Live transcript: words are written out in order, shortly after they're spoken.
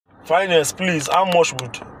Finance, please, how much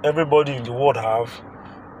would everybody in the world have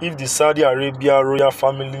if the Saudi Arabia royal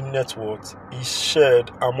family net worth is shared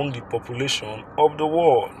among the population of the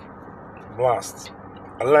world? Blast.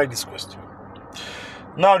 I like this question.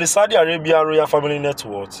 Now, the Saudi Arabia royal family net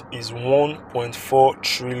worth is $1.4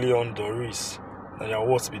 trillion. Now, your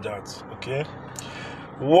worth be that, okay?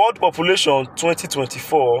 World population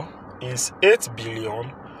 2024 is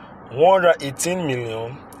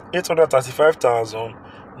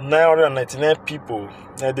 8,118,835,999 people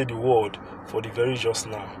needed the world for the very just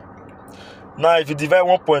now. Now, if you divide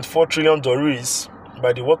 $1.4 trillion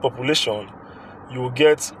by the world population, you will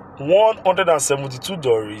get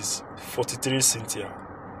 $172.43 Cynthia.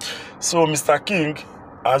 So, Mr. King,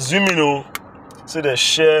 assuming say they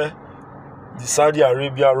share the Saudi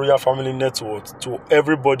Arabia royal family net worth to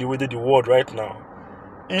everybody within the world right now,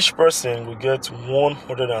 each person will get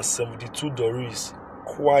 $172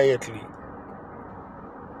 quietly.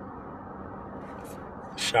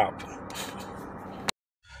 Sharp.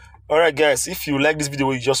 Alright guys, if you like this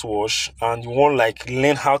video you just watched and you want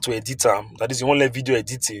learn how to edit them, that is you want learn video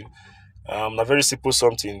editing, a very simple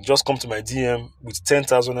something, just come to my DM with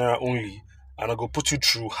 10,000 naira only and I go put you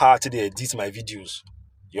through how to edit my videos.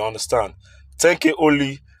 You understand? 10k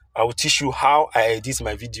only, I will teach you how I edit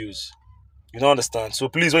my videos. You don't understand? So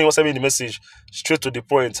please, when you want to send me the message, straight to the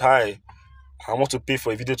point. Hi, I want to pay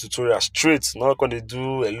for a video tutorial. Straight, not gonna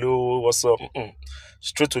do hello, what's up?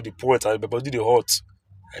 Straight to the point. I do the hot.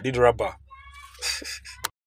 I did rubber.